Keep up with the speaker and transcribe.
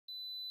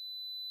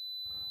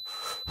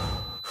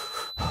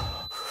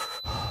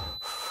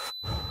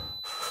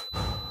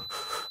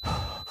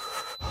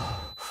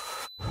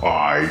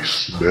I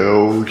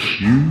smell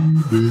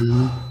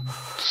humans.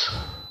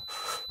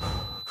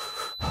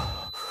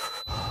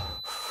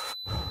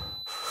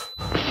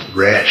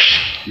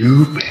 Fresh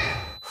human.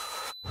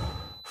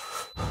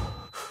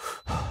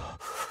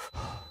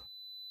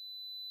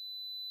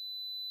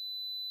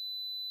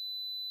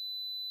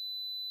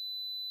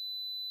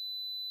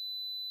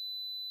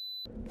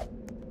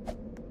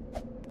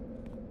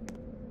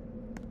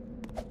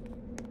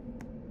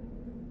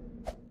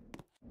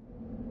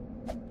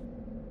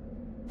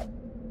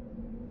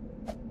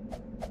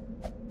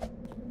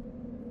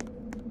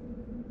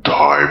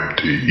 Time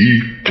to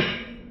eat.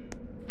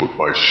 But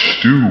my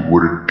stew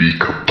wouldn't be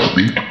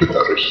complete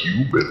without a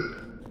human.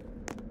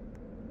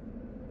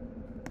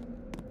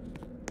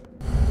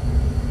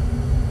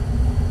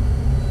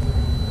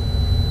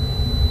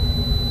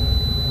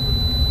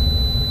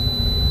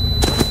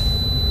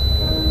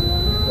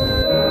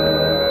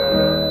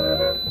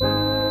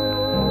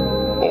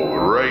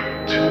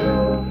 Alright,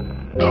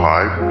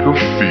 time to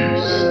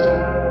feast.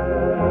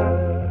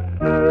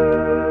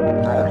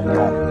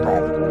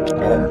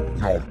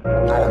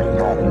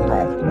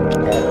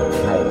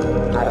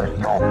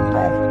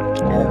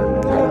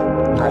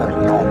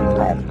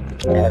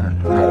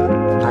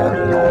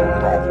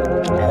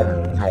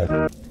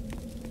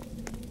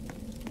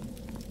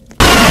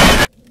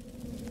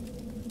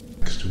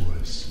 Next to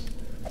us.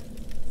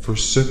 For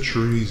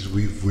centuries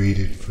we've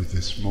waited for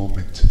this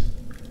moment.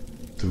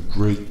 The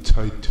great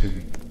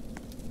Titan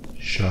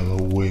shall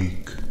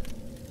awake.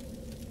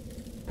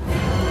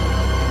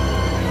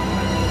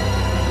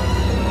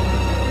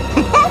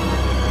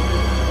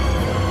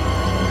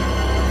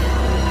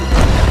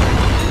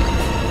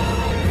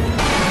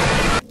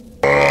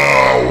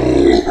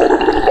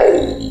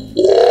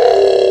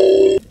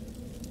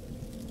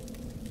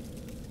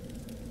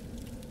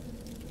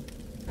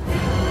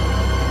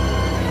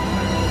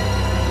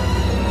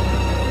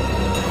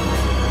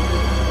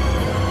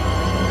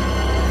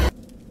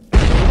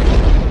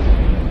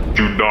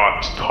 Do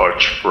not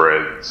touch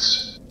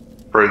friends.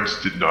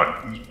 Friends did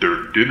not eat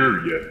their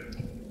dinner yet.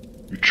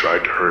 You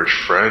tried to hurt a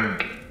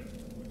friend.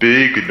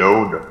 Big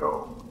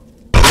no-no.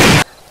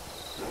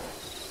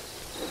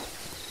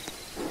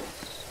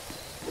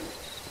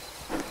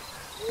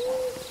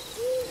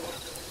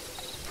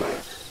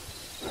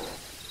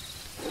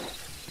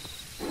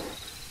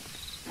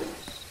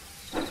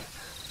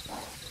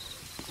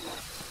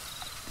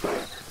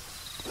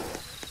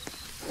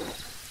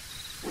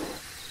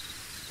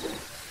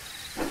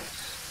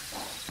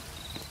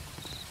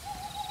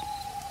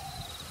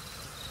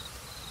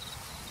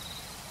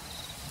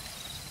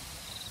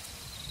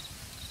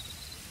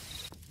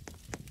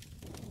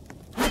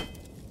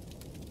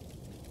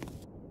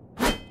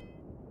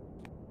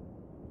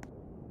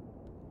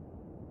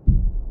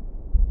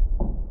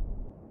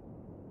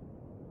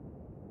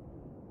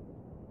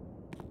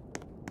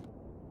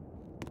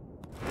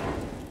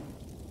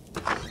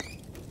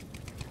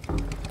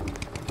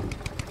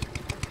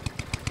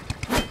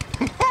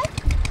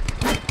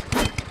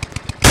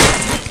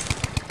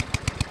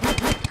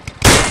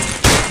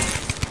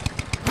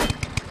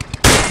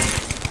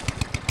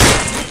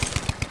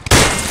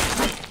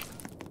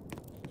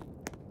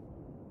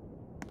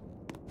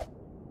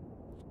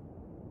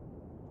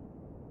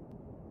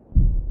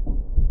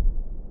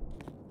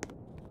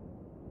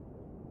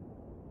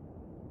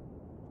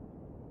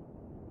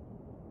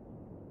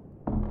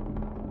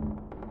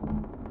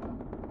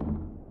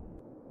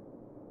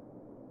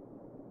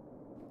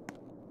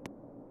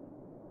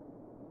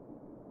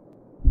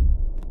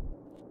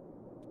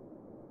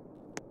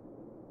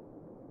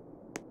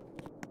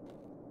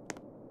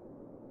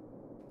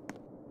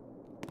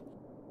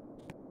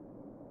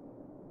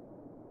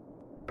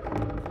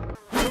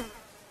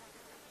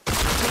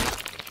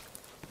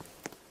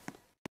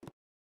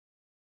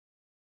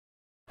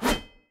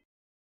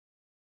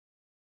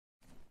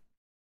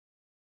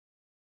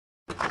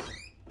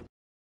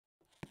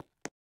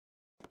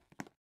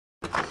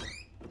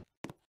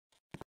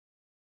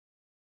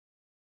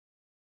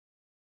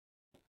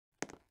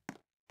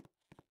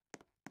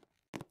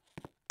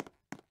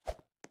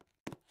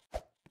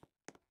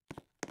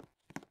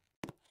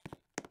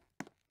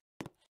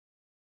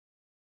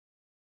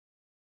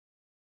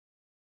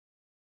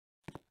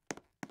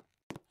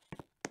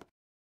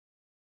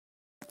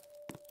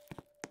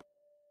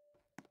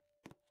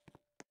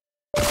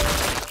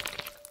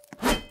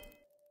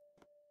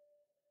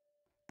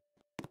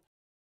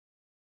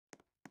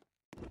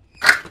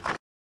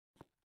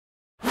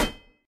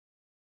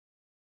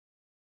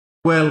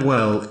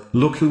 Well,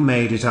 look who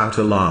made it out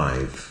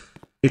alive.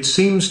 It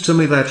seems to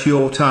me that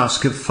your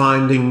task of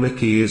finding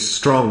Mickey is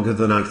stronger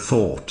than I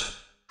thought.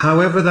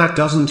 However, that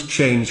doesn't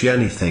change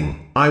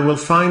anything. I will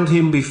find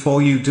him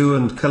before you do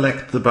and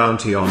collect the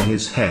bounty on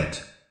his head.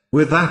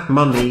 With that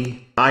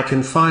money, I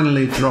can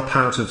finally drop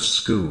out of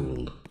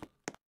school.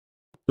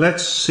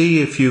 Let's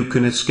see if you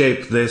can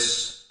escape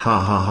this, ha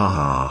ha ha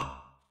ha.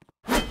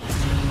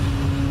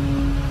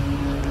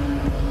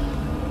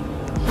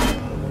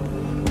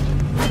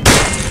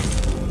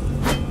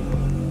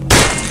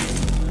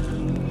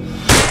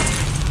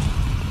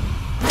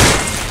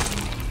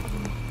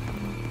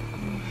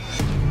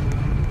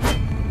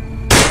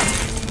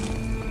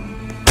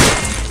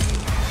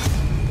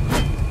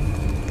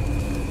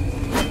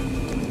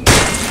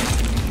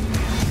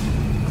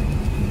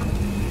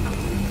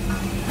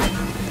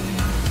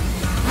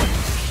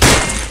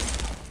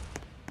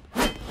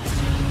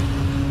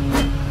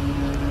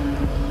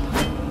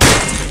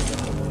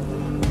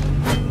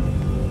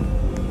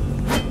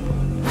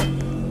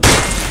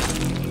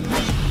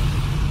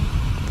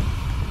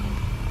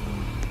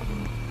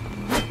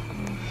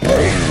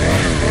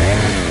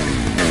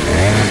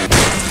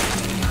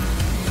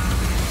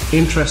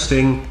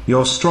 Interesting,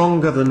 you're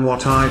stronger than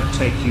what I'd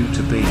take you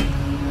to be.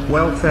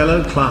 Well,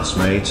 fellow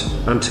classmate,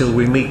 until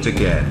we meet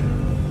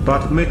again.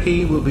 But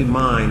Mickey will be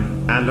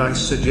mine, and I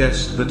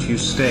suggest that you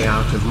stay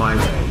out of my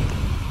way.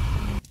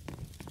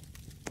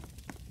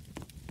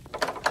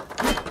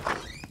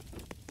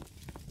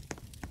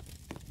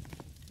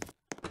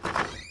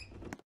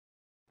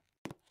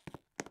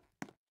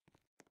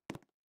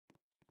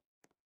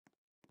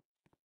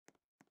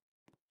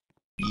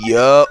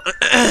 Yo.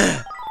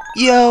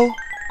 Yo.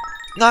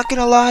 Not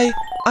gonna lie,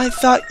 I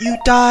thought you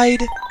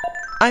died.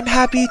 I'm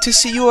happy to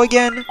see you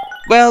again.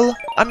 Well,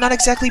 I'm not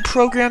exactly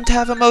programmed to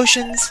have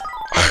emotions.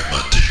 I'm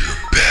under your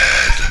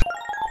bed.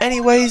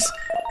 Anyways,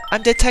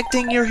 I'm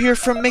detecting you're here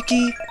from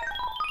Mickey.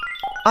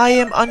 I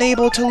am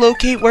unable to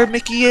locate where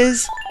Mickey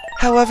is.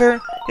 However,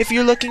 if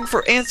you're looking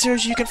for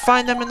answers, you can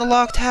find them in the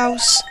locked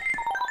house.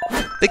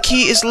 The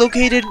key is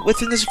located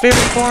within this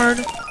very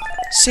barn.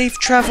 Safe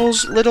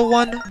travels, little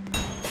one.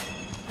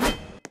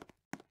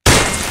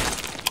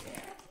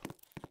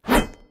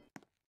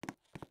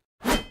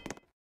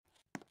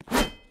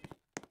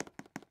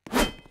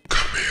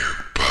 Come here,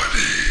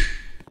 buddy.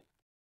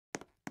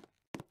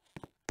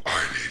 I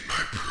need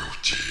my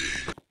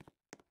protein.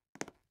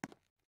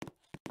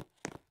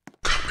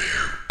 Come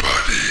here,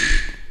 buddy.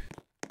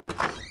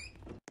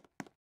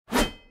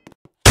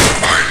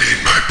 I need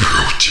my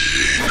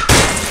protein.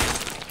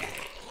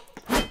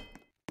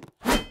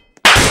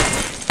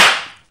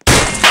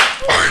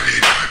 I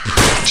need my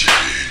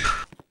protein.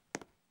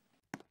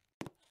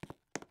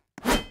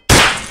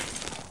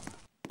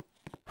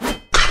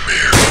 Come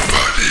here,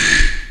 buddy.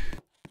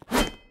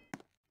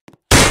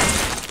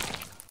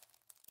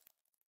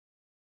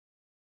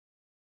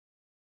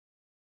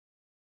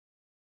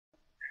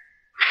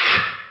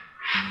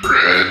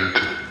 Friend,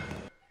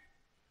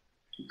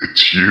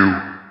 it's you.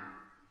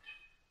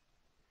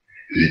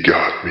 He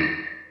got me.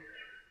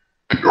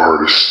 The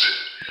artist.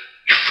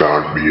 You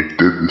found me and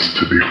did this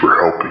to me for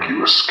helping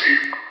you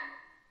escape.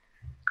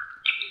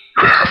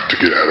 You have to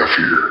get out of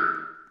here.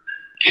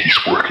 He's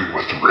working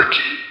with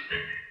Ricky.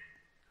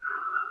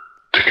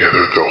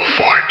 Together they'll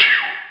find you.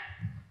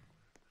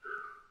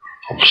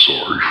 I'm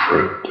sorry,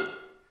 friend.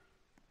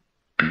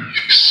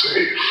 Be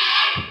safe.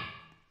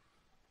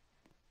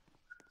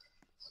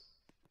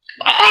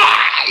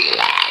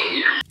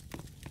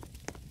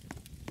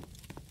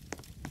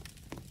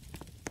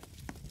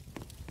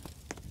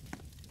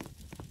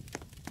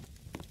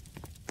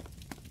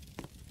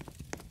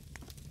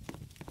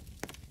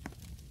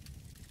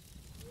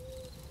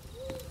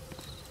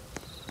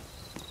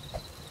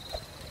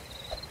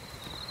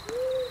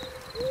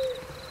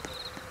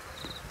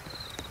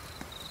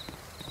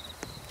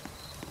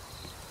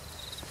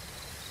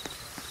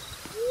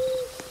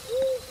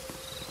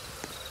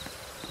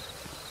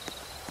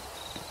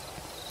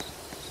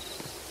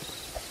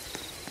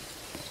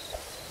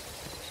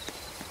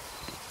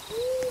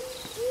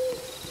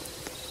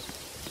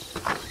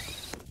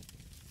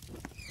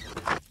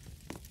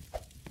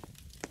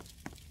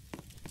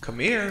 Come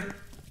here.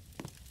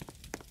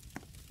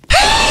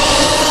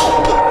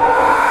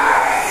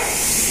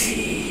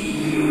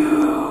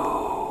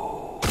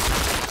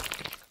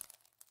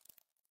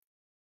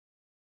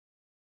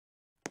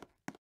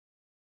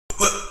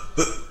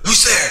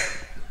 Who's there?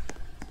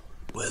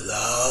 Well,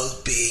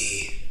 I'll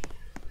be.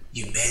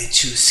 You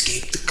managed to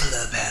escape the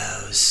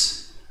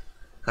clubhouse.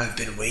 I've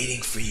been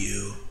waiting for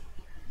you.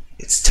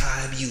 It's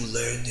time you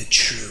learn the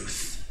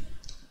truth.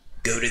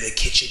 Go to the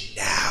kitchen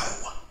now.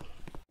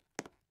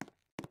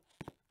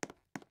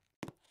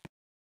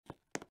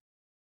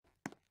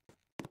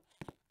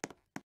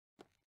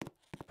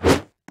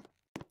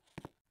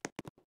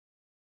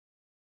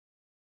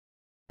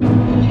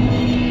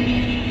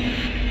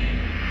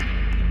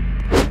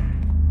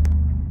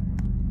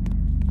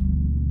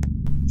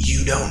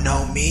 You don't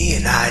know me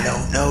and I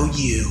don't know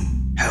you.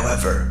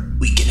 However,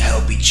 we can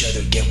help each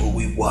other get what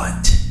we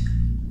want.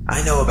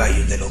 I know about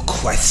your little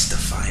quest to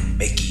find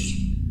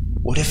Mickey.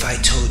 What if I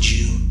told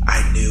you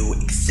I knew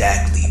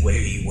exactly where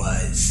he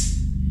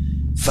was?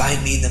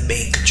 Find me in the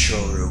main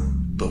control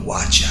room, but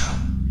watch out.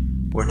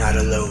 We're not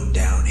alone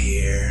down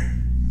here.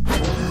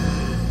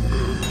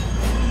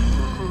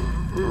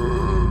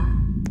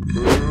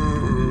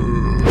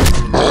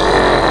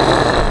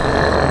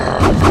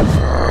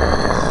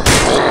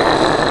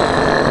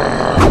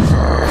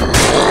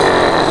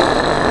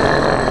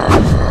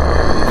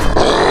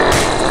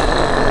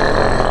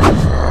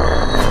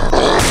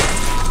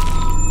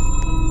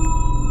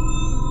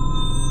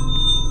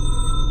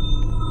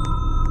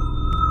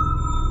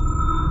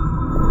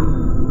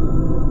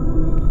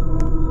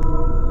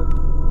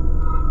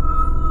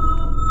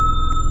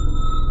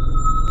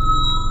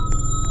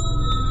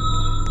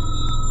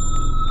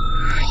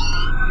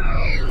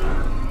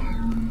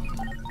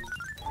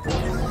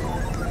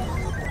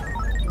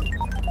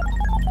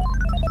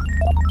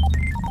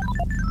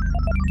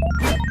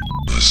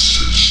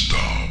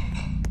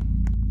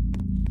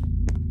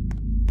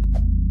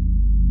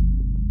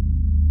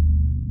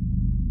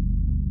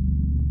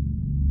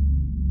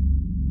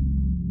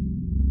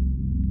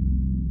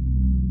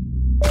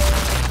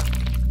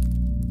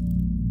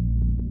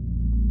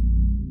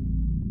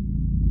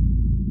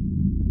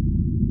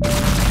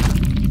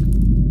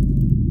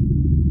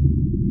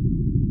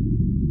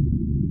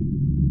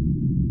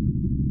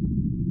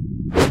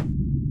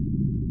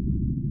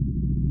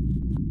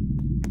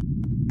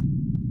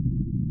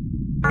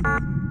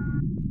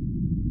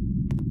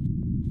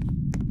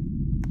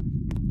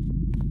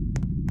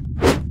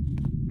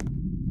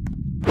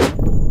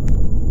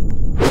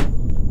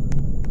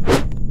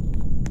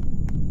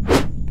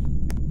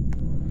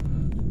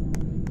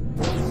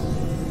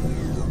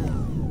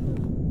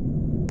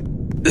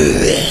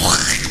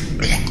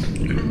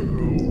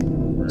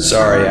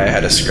 Sorry, I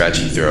had a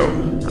scratchy throat.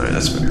 Alright,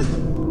 that's better.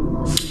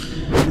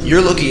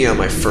 You're looking at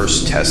my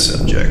first test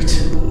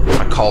subject.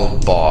 I call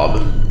him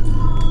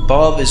Bob.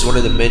 Bob is one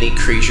of the many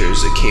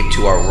creatures that came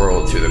to our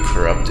world through the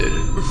corrupted.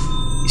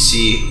 You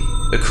see,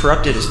 the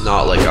corrupted is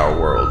not like our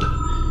world.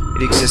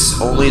 It exists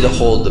only to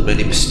hold the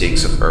many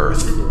mistakes of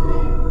Earth.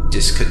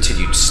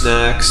 Discontinued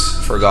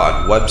snacks,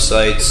 forgotten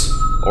websites,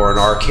 or in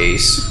our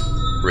case,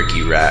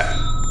 Ricky Rat.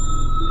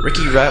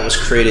 Ricky Rat was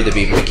created to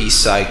be Mickey's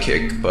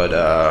sidekick, but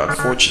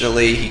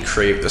unfortunately he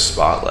craved the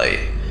spotlight.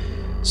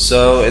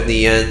 So in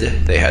the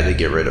end, they had to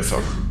get rid of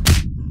him.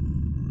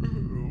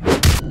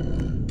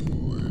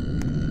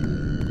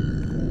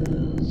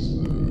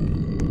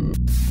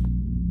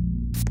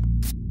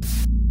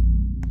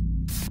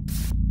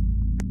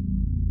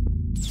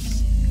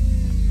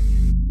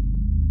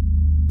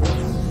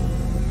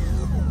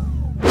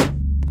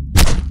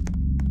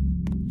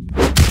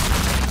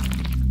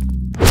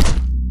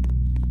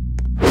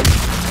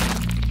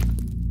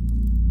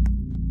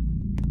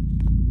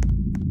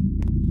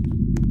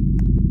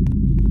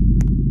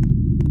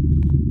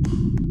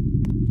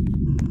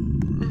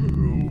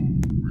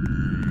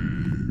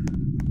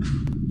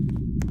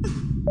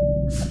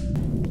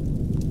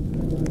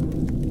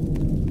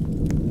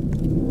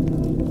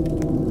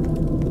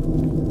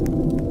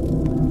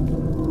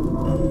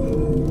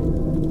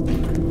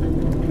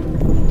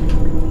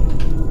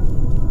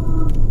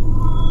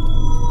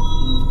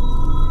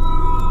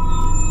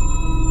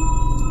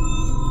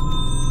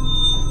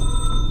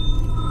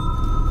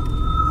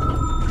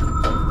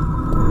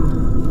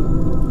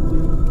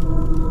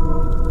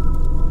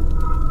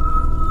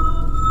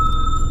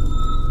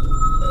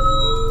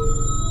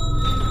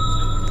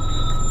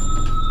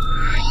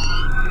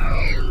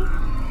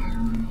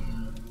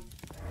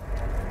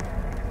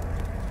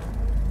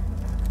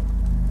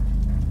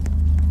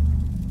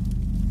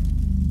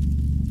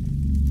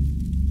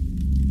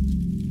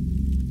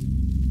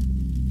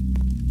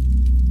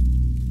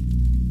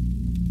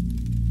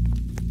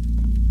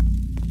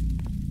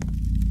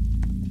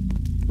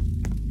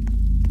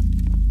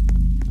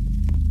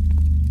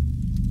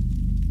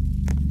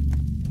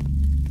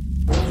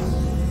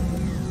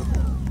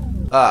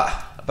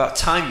 Ah, about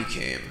time you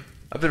came.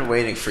 I've been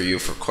waiting for you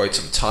for quite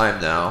some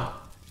time now.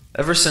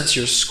 Ever since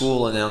your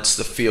school announced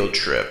the field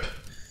trip.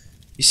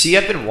 You see,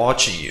 I've been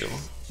watching you,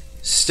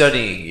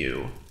 studying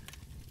you.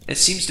 It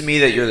seems to me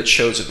that you're the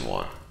chosen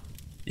one.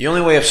 The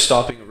only way of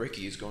stopping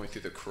Ricky is going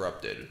through the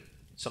corrupted,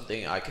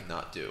 something I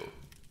cannot do.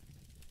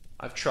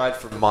 I've tried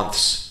for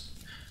months.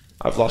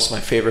 I've lost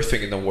my favorite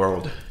thing in the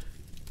world.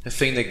 The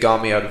thing that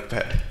got me out of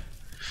bed.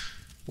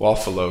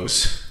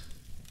 Waffalo's.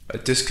 A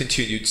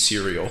discontinued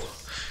cereal.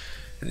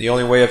 And the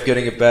only way of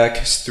getting it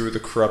back is through the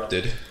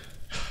corrupted.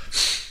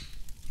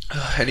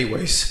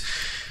 Anyways,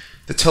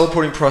 the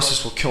teleporting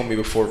process will kill me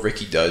before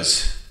Ricky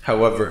does.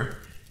 However,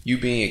 you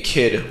being a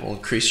kid will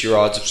increase your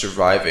odds of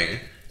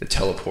surviving the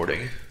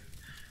teleporting.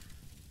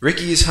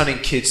 Ricky is hunting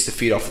kids to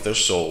feed off of their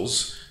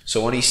souls,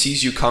 so when he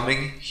sees you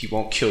coming, he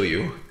won't kill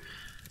you.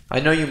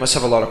 I know you must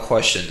have a lot of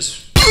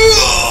questions.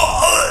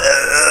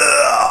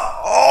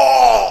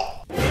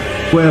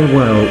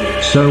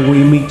 Well, so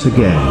we meet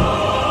again.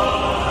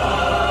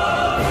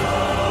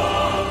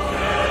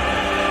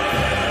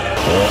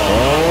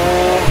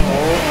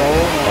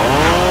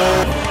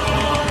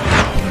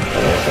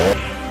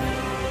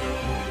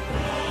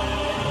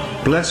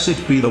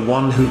 Blessed be the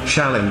one who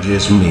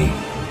challenges me.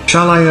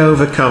 Shall I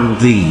overcome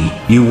thee,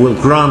 you will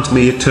grant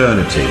me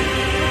eternity.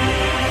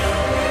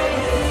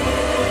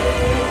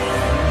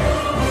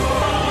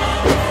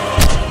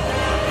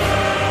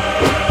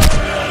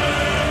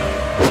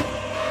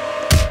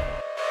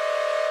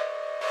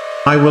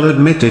 I will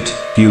admit it,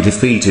 you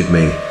defeated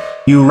me.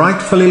 You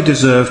rightfully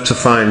deserve to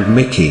find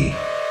Mickey.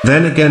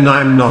 Then again,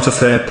 I'm not a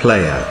fair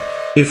player.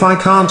 If I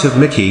can't have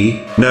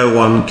Mickey, no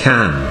one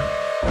can.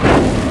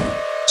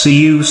 See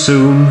you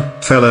soon,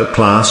 fellow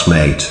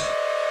classmate.